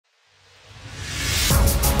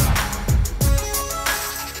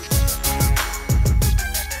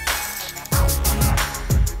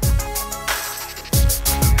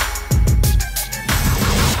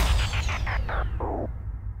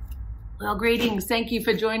Well, greetings. Thank you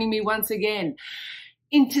for joining me once again.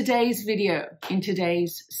 In today's video, in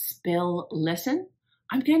today's spell lesson,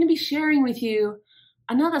 I'm going to be sharing with you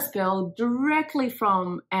another spell directly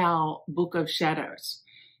from our Book of Shadows.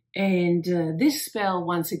 And this spell,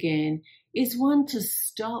 once again, is one to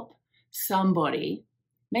stop somebody,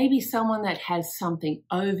 maybe someone that has something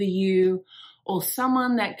over you, or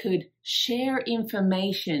someone that could share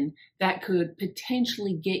information that could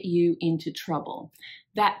potentially get you into trouble.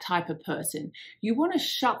 That type of person. You want to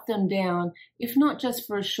shut them down, if not just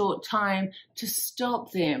for a short time, to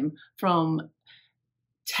stop them from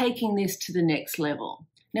taking this to the next level.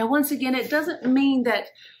 Now, once again, it doesn't mean that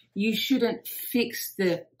you shouldn't fix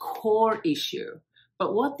the core issue.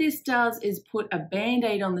 But what this does is put a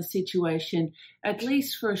band-aid on the situation, at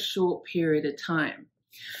least for a short period of time.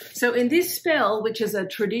 So in this spell, which is a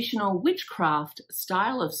traditional witchcraft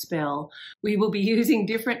style of spell, we will be using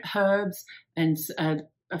different herbs and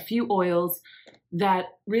a few oils that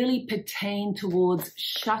really pertain towards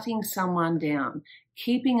shutting someone down,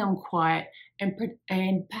 keeping them quiet,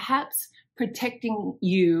 and perhaps protecting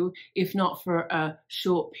you, if not for a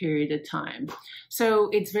short period of time. So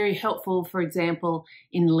it's very helpful, for example,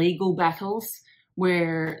 in legal battles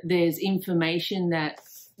where there's information that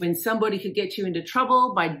when somebody could get you into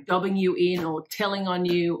trouble by dobbing you in or telling on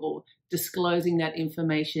you or disclosing that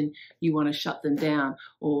information, you want to shut them down.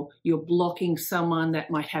 Or you're blocking someone that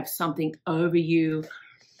might have something over you,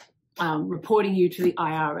 reporting you to the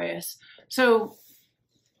IRS. So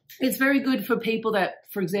it's very good for people that,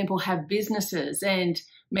 for example, have businesses and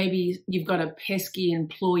maybe you've got a pesky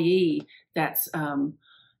employee that's,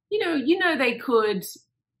 they could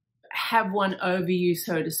have one over you,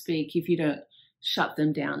 so to speak, if you don't shut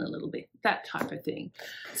them down a little bit, that type of thing.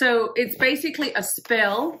 So it's basically a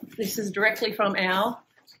spell. This is directly from our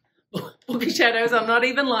Book of Shadows. I'm not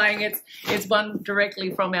even lying. It's one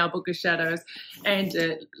directly from our Book of Shadows. And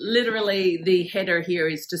literally the header here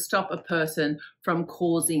is to stop a person from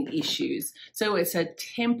causing issues. So it's a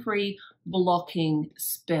temporary blocking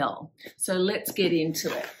spell. So let's get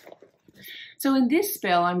into it. So in this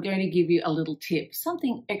spell, I'm going to give you a little tip,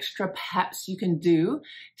 something extra perhaps you can do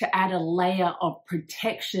to add a layer of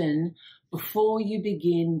protection before you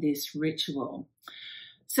begin this ritual.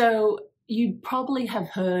 So you probably have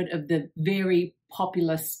heard of the very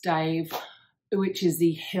popular stave, which is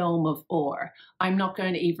the Helm of Or. I'm not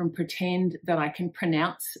going to even pretend that I can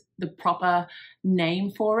pronounce the proper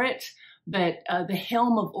name for it, but the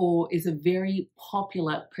Helm of Or is a very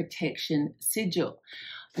popular protection sigil.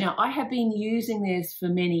 Now, I have been using this for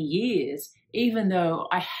many years, even though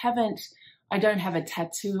I don't have a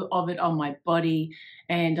tattoo of it on my body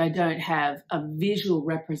and I don't have a visual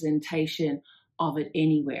representation of it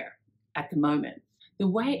anywhere at the moment. The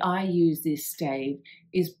way I use this stave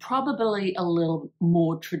is probably a little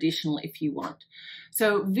more traditional if you want.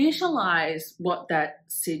 So visualize what that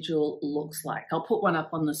sigil looks like. I'll put one up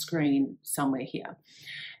on the screen somewhere here.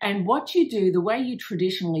 And what you do, the way you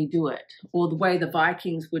traditionally do it, or the way the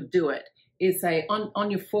Vikings would do it, is say on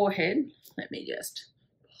your forehead, let me just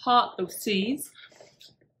part the C's.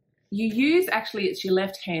 You use, actually it's your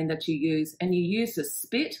left hand that you use, and you use the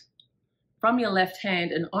spit from your left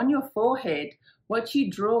hand, and on your forehead, what you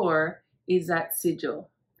draw is that sigil.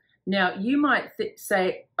 Now, you might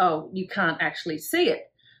say, oh, you can't actually see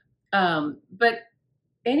it. But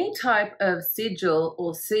any type of sigil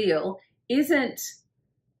or seal isn't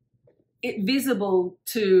visible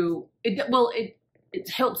to, it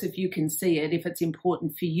helps if you can see it, if it's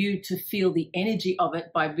important for you to feel the energy of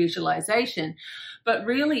it by visualization. But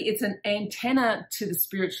really, it's an antenna to the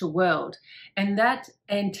spiritual world. And that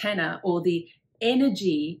antenna, or the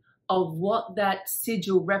energy of what that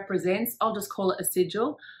sigil represents, I'll just call it a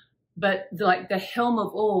sigil, but like the Helm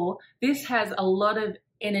of Or, this has a lot of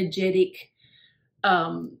energetic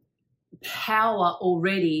power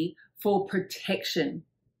already for protection.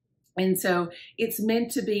 And so it's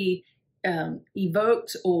meant to be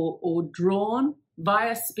evoked or drawn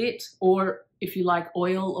via spit, or if you like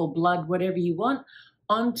oil or blood, whatever you want,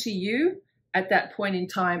 onto you at that point in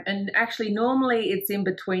time. And actually, normally it's in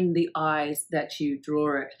between the eyes that you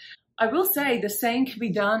draw it. I will say the same can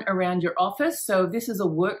be done around your office. So if this is a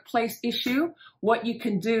workplace issue, what you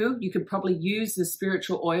can do, you could probably use the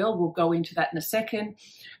spiritual oil. We'll go into that in a second.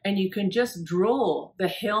 And you can just draw the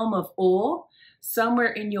Helm of Or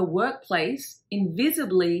somewhere in your workplace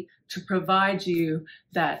invisibly to provide you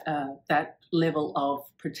that level of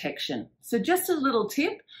protection. So just a little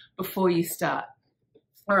tip before you start.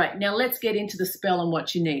 All right, now let's get into the spell and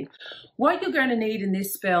what you need. What you're going to need in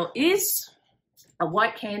this spell is a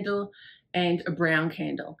white candle and a brown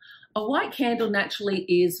candle. A white candle naturally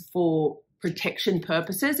is for protection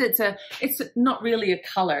purposes. It's not really a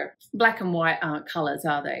color. Black and white aren't colors,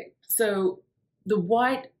 are they? So the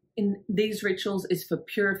white in these rituals is for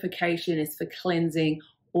purification, it's for cleansing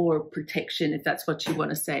or protection, if that's what you want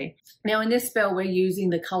to say. Now in this spell, we're using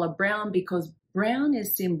the color brown because brown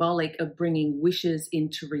is symbolic of bringing wishes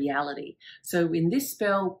into reality. So in this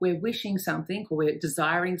spell, we're wishing something or we're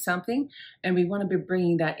desiring something and we want to be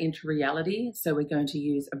bringing that into reality. So we're going to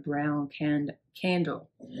use a brown candle.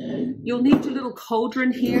 You'll need a little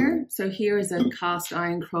cauldron here. So here is a cast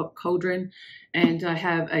iron cauldron and I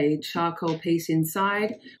have a charcoal piece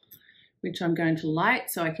inside, which I'm going to light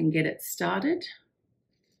so I can get it started.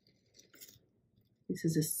 This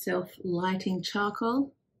is a self-lighting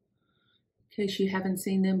charcoal, in case you haven't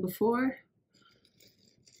seen them before.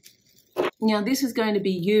 Now this is going to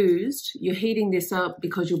be used, you're heating this up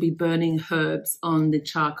because you'll be burning herbs on the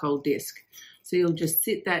charcoal disc. So you'll just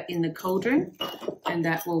sit that in the cauldron and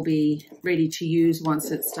that will be ready to use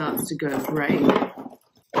once it starts to go grey.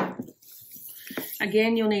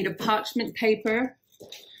 Again, you'll need a parchment paper,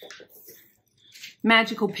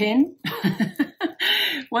 magical pen.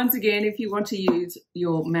 Once again, if you want to use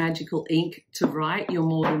your magical ink to write, you're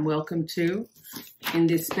more than welcome to. In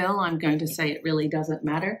this spell, I'm going to say it really doesn't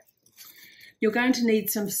matter. You're going to need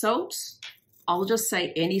some salt. I'll just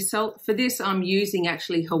say any salt. For this, I'm using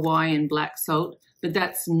actually Hawaiian black salt, but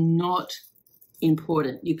that's not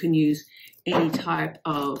important. You can use any type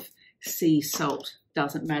of sea salt.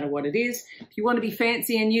 Doesn't matter what it is. If you want to be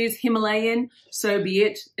fancy and use Himalayan, so be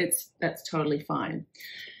it. That's totally fine.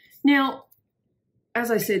 Now, as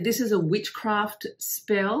I said, this is a witchcraft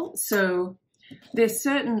spell, so there's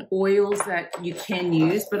certain oils that you can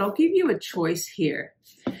use, but I'll give you a choice here.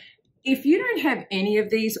 If you don't have any of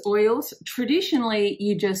these oils, traditionally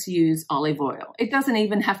you just use olive oil. It doesn't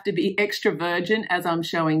even have to be extra virgin as I'm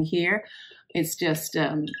showing here. It's just,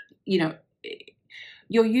 you know,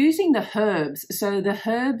 you're using the herbs. So the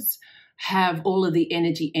herbs have all of the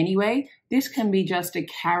energy anyway. This can be just a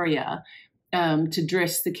carrier to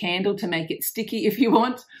dress the candle, to make it sticky if you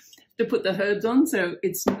want to put the herbs on. So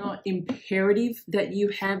it's not imperative that you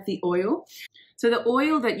have the oil. So the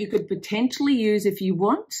oil that you could potentially use if you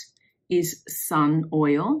want is sun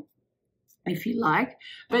oil, if you like.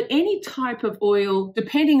 But any type of oil,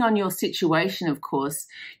 depending on your situation, of course,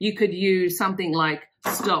 you could use something like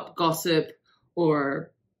Stop Gossip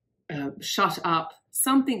or Shut Up,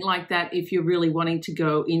 something like that if you're really wanting to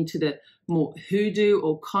go into the more hoodoo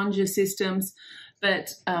or conjure systems.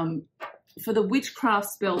 But for the witchcraft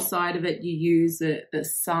spell side of it, you use the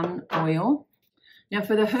sun oil. Now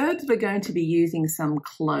for the herbs, we're going to be using some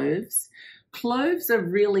cloves. Cloves are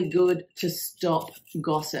really good to stop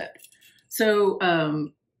gossip. So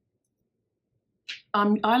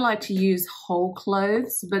I like to use whole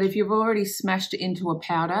cloves, but if you've already smashed it into a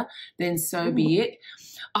powder, then so be it.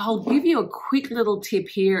 I'll give you a quick little tip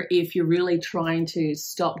here if you're really trying to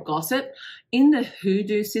stop gossip. In the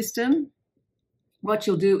hoodoo system, what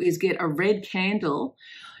you'll do is get a red candle.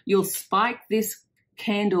 You'll spike this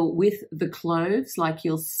candle with the cloves, like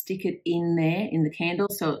you'll stick it in there in the candle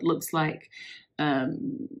so it looks like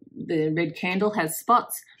the red candle has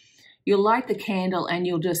spots. You'll light the candle and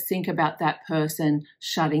you'll just think about that person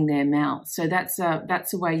shutting their mouth. So that's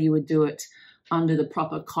the way you would do it under the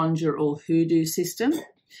proper conjure or hoodoo system.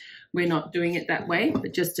 We're not doing it that way,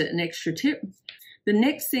 but just an extra tip. The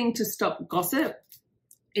next thing to stop gossip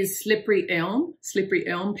is slippery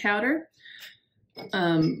elm powder.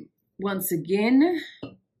 Once again,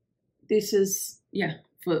 this is,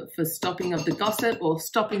 for stopping of the gossip or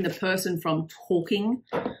stopping the person from talking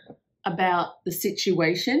about the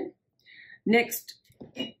situation. Next,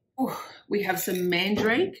 we have some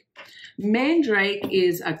mandrake. Mandrake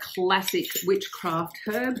is a classic witchcraft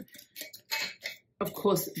herb. Of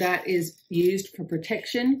course, that is used for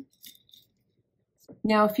protection.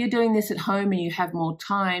 Now, if you're doing this at home and you have more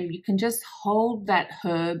time, you can just hold that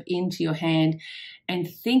herb into your hand and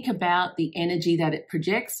think about the energy that it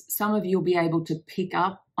projects. Some of you will be able to pick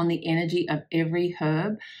up on the energy of every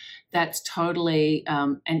herb. That's totally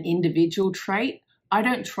an individual trait. I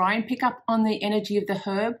don't try and pick up on the energy of the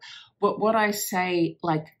herb, but what I say,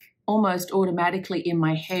 like almost automatically in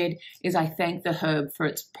my head, is I thank the herb for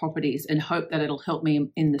its properties and hope that it'll help me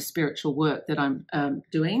in the spiritual work that I'm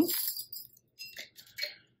doing.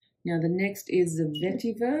 Now the next is the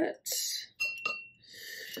vetiver.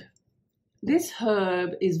 This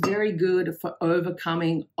herb is very good for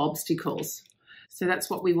overcoming obstacles. So that's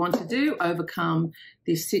what we want to do, overcome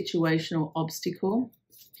this situational obstacle.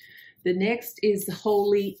 The next is the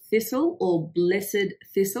holy thistle or blessed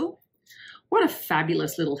thistle. What a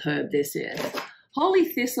fabulous little herb this is. Holy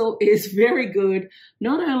thistle is very good,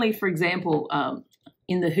 not only, for example,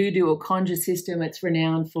 in the hoodoo or conjure system, it's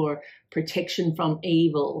renowned for protection from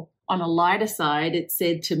evil. On a lighter side, it's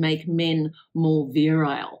said to make men more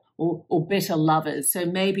virile or better lovers. So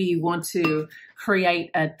maybe you want to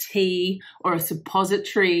create a tea or a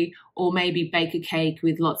suppository, or maybe bake a cake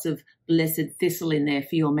with lots of blessed thistle in there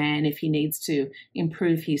for your man if he needs to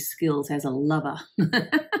improve his skills as a lover.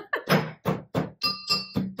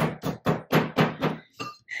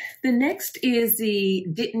 The next is the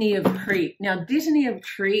dittany of Crete. Now, dittany of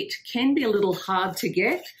Crete can be a little hard to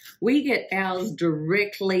get. We get ours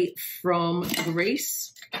directly from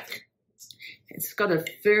Greece. It's got a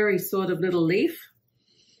very sort of little leaf.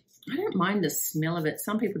 I don't mind the smell of it.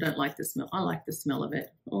 Some people don't like the smell. I like the smell of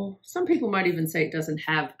it. Or some people might even say it doesn't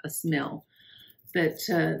have a smell. But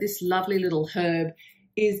this lovely little herb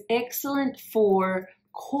is excellent for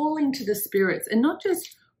calling to the spirits, and not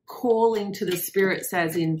just calling to the spirits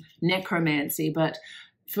as in necromancy, but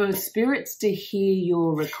for spirits to hear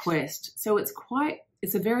your request. So it's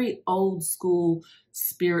a very old school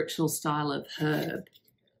spiritual style of herb.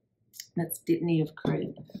 That's dittany of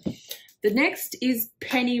Crete. The next is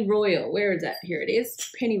pennyroyal. Where is that? Here it is,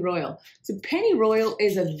 pennyroyal. So pennyroyal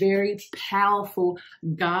is a very powerful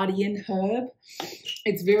guardian herb.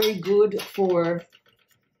 It's very good for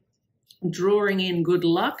drawing in good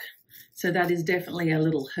luck. So that is definitely a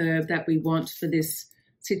little herb that we want for this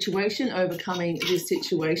situation, overcoming this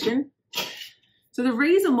situation. So the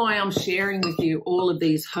reason why I'm sharing with you all of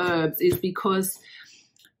these herbs is because,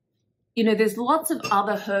 you know, there's lots of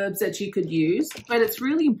other herbs that you could use, but it's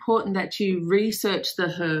really important that you research the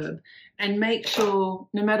herb and make sure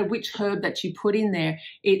no matter which herb that you put in there,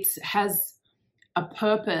 it has a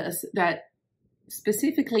purpose that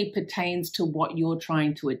specifically pertains to what you're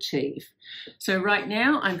trying to achieve. So right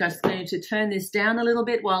now, I'm just going to turn this down a little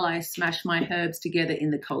bit while I smash my herbs together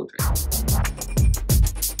in the cauldron.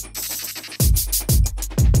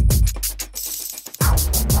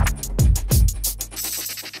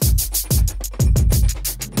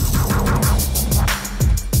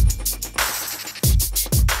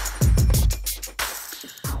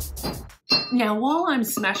 Now, while I'm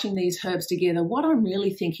smashing these herbs together, what I'm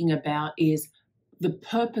really thinking about is the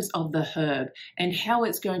purpose of the herb and how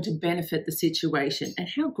it's going to benefit the situation, and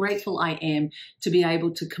how grateful I am to be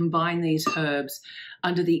able to combine these herbs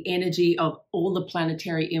under the energy of all the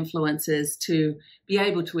planetary influences to be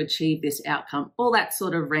able to achieve this outcome. All that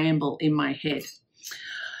sort of ramble in my head.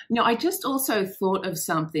 Now, I just also thought of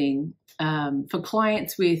something for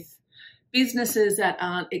clients with businesses that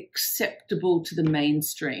aren't acceptable to the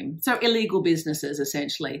mainstream. So illegal businesses,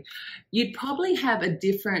 essentially. You'd probably have a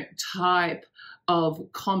different type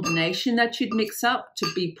of combination that you'd mix up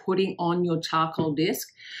to be putting on your charcoal disc.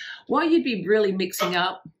 What you'd be really mixing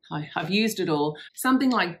up, I've used it all, something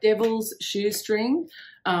like devil's shoestring,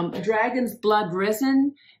 dragon's blood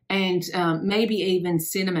resin, and maybe even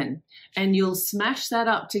cinnamon. And you'll smash that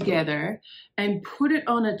up together and put it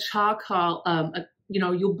on a charcoal,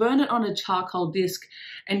 you'll burn it on a charcoal disc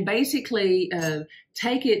and basically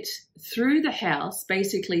take it through the house,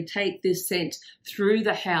 basically take this scent through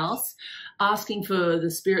the house, asking for the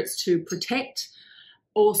spirits to protect.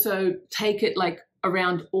 Also take it like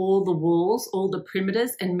around all the walls, all the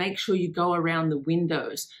perimeters, and make sure you go around the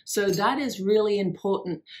windows. So that is really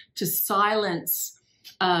important to silence,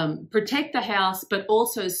 protect the house, but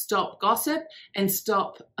also stop gossip and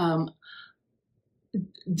stop,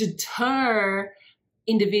 deter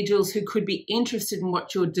individuals who could be interested in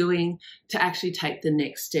what you're doing to actually take the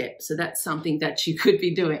next step. So that's something that you could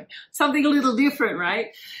be doing. Something a little different, right?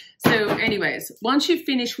 So anyways, once you've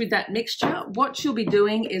finished with that mixture, what you'll be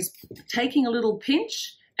doing is taking a little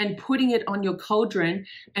pinch and putting it on your cauldron.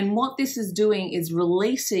 And what this is doing is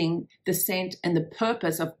releasing the scent and the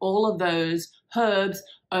purpose of all of those herbs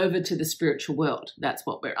over to the spiritual world. That's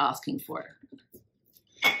what we're asking for.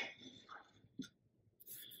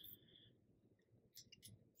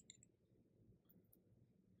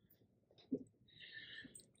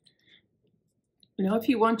 Now, if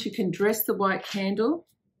you want, you can dress the white candle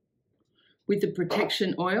with the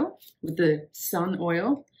protection oil, with the sun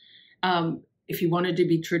oil. If you wanted to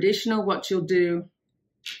be traditional, what you'll do.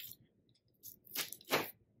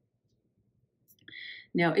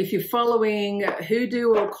 Now, if you're following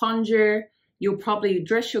hoodoo or conjure, you'll probably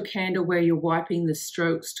dress your candle where you're wiping the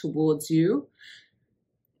strokes towards you.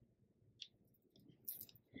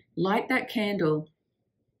 Light that candle.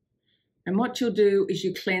 And what you'll do is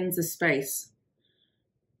you cleanse the space,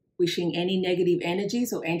 wishing any negative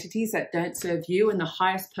energies or entities that don't serve you and the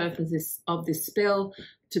highest purpose of this spell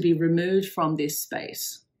to be removed from this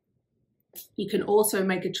space. You can also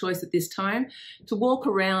make a choice at this time to walk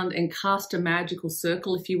around and cast a magical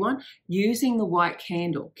circle if you want, using the white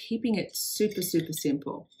candle, keeping it super, super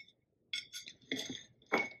simple.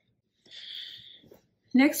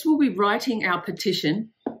 Next, we'll be writing our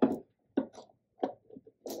petition.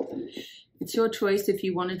 It's your choice if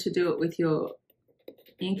you wanted to do it with your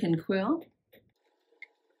ink and quill.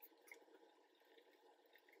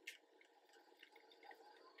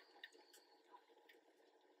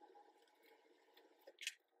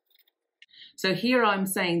 So here I'm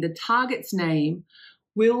saying the target's name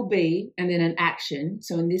will be, and then an action.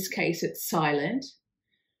 So in this case, it's silent,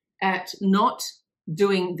 at not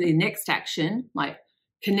doing the next action, like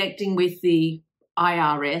connecting with the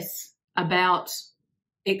IRS about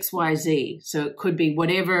XYZ. So it could be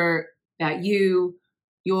whatever about you,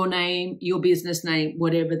 your name, your business name,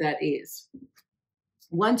 whatever that is.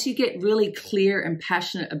 Once you get really clear and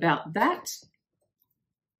passionate about that,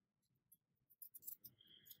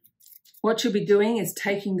 what you'll be doing is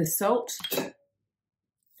taking the salt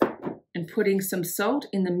and putting some salt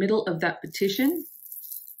in the middle of that petition.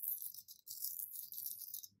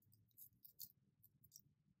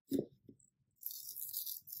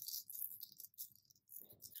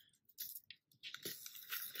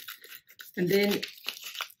 And then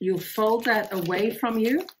you'll fold that away from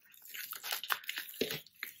you.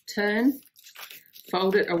 Turn,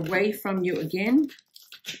 fold it away from you again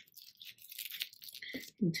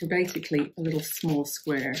into basically a little small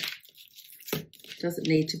square. Doesn't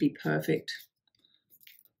need to be perfect.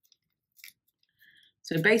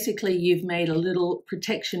 So basically you've made a little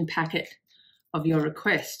protection packet of your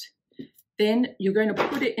request. Then you're going to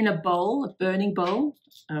put it in a bowl, a burning bowl,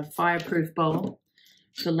 a fireproof bowl,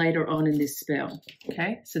 for later on in this spell.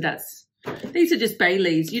 Okay, so these are just bay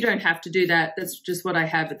leaves. You don't have to do that. That's just what I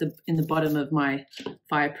have in the bottom of my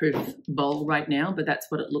fireproof bowl right now, but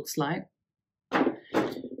that's what it looks like.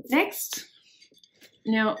 Next,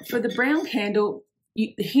 now for the brown candle,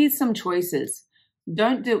 here's some choices.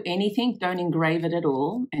 Don't do anything, don't engrave it at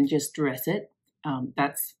all, and just dress it.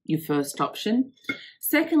 That's your first option.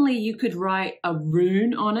 Secondly, you could write a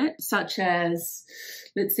rune on it, such as,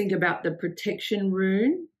 let's think about the protection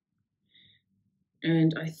rune.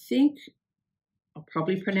 And I think I'll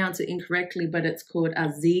probably pronounce it incorrectly, but it's called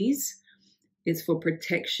Aziz. It's for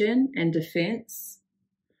protection and defense.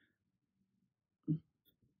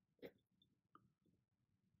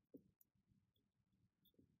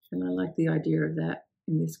 And I like the idea of that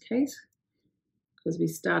in this case, because we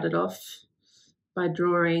started off by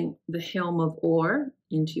drawing the helm of ore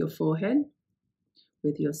into your forehead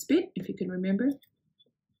with your spit, if you can remember.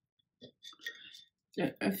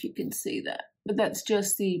 Don't know if you can see that, but that's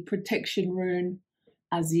just the protection rune,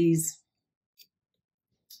 Aziz.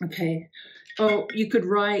 Okay, oh, you could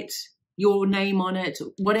write your name on it,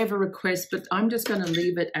 whatever request, but I'm just going to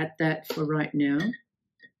leave it at that for right now.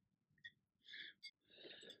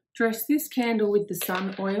 Dress this candle with the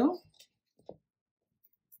sun oil.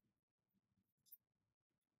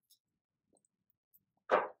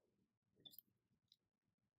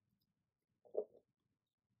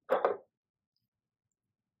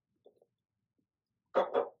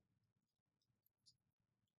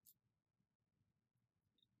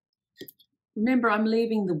 Remember, I'm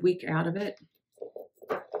leaving the wick out of it.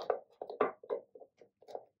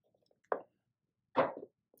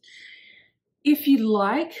 If you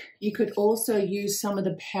like, you could also use some of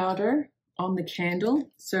the powder on the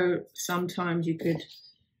candle. So sometimes you could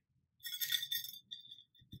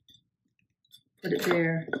put it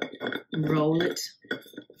there and roll it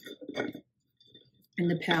in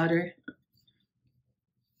the powder.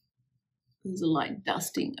 There's a light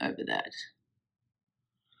dusting over that.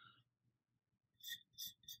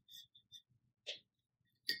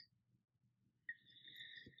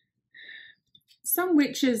 Some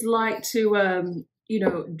witches like to,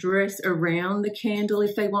 dress around the candle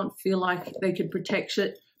if they feel like they could protect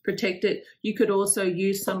it. You could also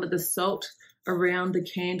use some of the salt around the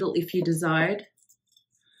candle if you desired.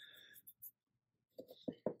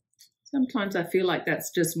 Sometimes I feel like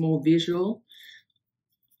that's just more visual,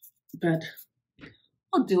 but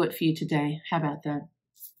I'll do it for you today. How about that?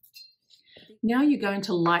 Now you're going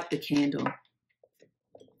to light the candle.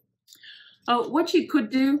 Oh, what you could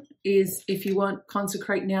do is, if you want,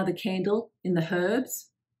 consecrate now the candle in the herbs.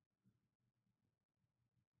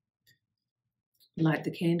 Light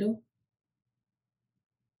the candle.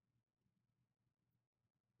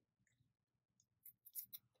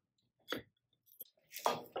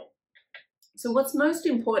 So what's most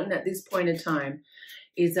important at this point in time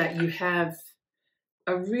is that you have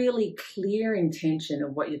a really clear intention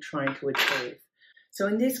of what you're trying to achieve. So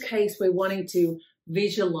in this case, we're wanting to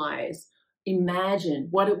visualize imagine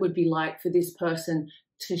what it would be like for this person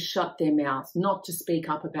to shut their mouth, not to speak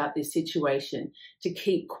up about this situation, to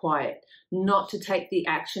keep quiet, not to take the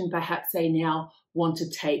action perhaps they now want to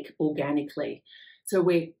take organically. So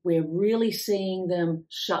we're really seeing them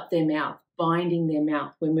shut their mouth, binding their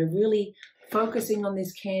mouth. When we're really focusing on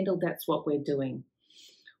this candle, that's what we're doing.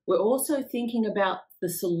 We're also thinking about the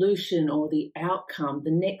solution or the outcome,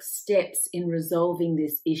 the next steps in resolving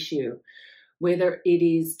this issue, whether it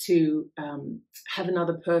is to have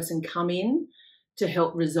another person come in to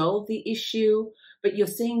help resolve the issue, but you're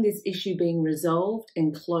seeing this issue being resolved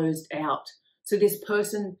and closed out. So this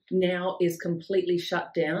person now is completely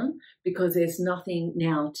shut down because there's nothing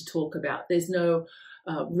now to talk about. There's no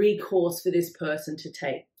recourse for this person to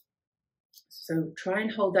take. So try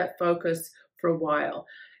and hold that focus for a while.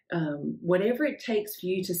 Whatever it takes for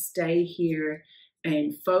you to stay here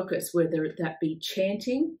and focus, whether that be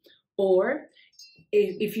chanting, or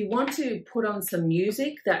if you want to put on some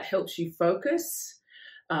music that helps you focus,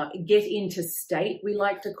 get into state, we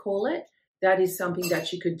like to call it, that is something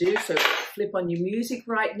that you could do. So flip on your music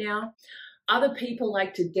right now. Other people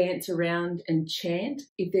like to dance around and chant.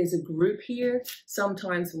 If there's a group here,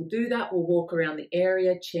 sometimes we'll do that. We'll walk around the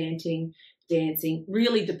area chanting, dancing.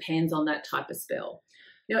 Really depends on that type of spell.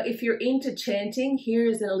 Now, if you're into chanting, here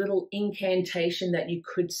is a little incantation that you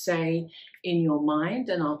could say in your mind,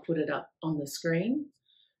 and I'll put it up on the screen.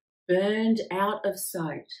 Burned out of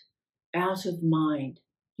sight, out of mind,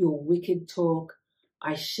 your wicked talk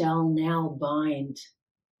I shall now bind.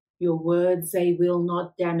 Your words, they will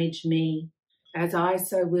not damage me, as I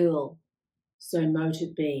so will, so mote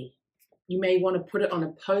it be. You may want to put it on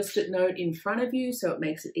a post-it note in front of you so it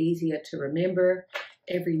makes it easier to remember.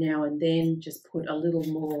 Every now and then, just put a little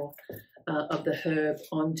more of the herb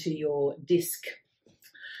onto your disc.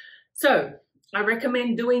 So I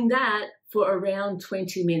recommend doing that for around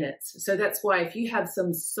 20 minutes. So that's why if you have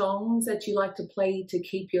some songs that you like to play to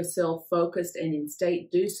keep yourself focused and in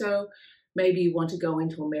state, do so. Maybe you want to go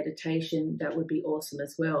into a meditation, that would be awesome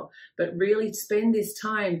as well. But really spend this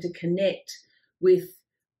time to connect with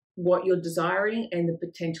what you're desiring and the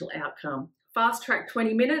potential outcome. Fast track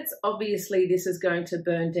 20 minutes, obviously this is going to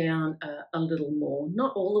burn down a little more.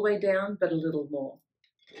 Not all the way down, but a little more.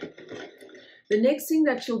 The next thing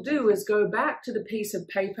that you'll do is go back to the piece of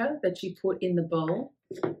paper that you put in the bowl.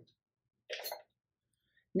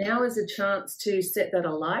 Now is a chance to set that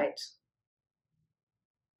alight.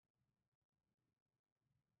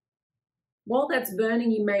 While that's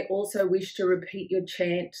burning, you may also wish to repeat your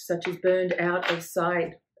chant, such as burned out of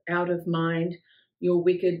sight, out of mind, your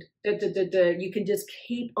wicked, da, da, da, da. You can just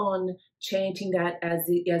keep on chanting that as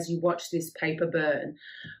you watch this paper burn.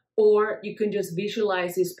 Or you can just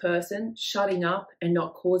visualize this person shutting up and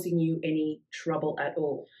not causing you any trouble at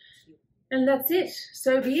all. And that's it.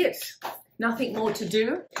 So be it. Nothing more to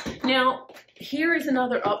do. Now, here is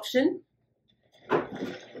another option.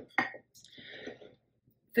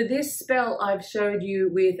 For this spell, I've showed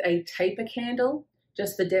you with a taper candle,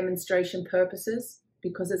 just for demonstration purposes,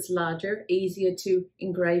 because it's larger, easier to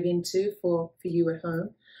engrave into for you at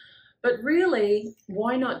home. But really,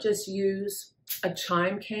 why not just use a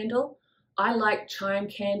chime candle? I like chime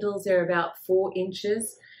candles. They're about 4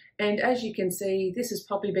 inches. And as you can see, this has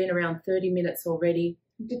probably been around 30 minutes already.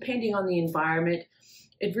 Depending on the environment,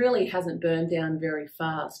 it really hasn't burned down very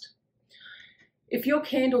fast. If your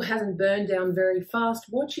candle hasn't burned down very fast,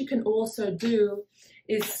 what you can also do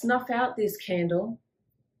is snuff out this candle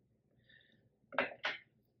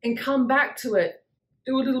and come back to it.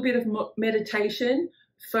 Do a little bit of meditation,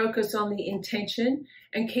 focus on the intention,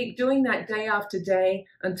 and keep doing that day after day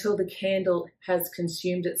until the candle has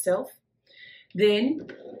consumed itself. Then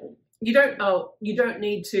you don't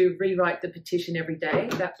need to rewrite the petition every day.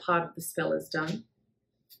 That part of the spell is done.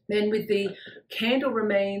 Then with the candle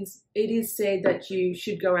remains, it is said that you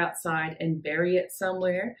should go outside and bury it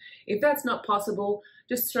somewhere. If that's not possible,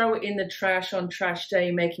 just throw it in the trash on trash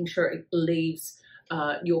day, making sure it leaves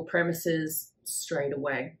your premises straight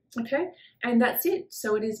away. Okay, and that's it.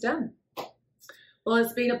 So it is done. Well,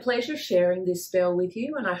 it's been a pleasure sharing this spell with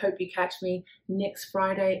you, and I hope you catch me next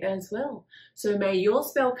Friday as well. So may your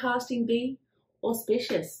spell casting be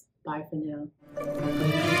auspicious. Bye for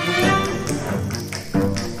now.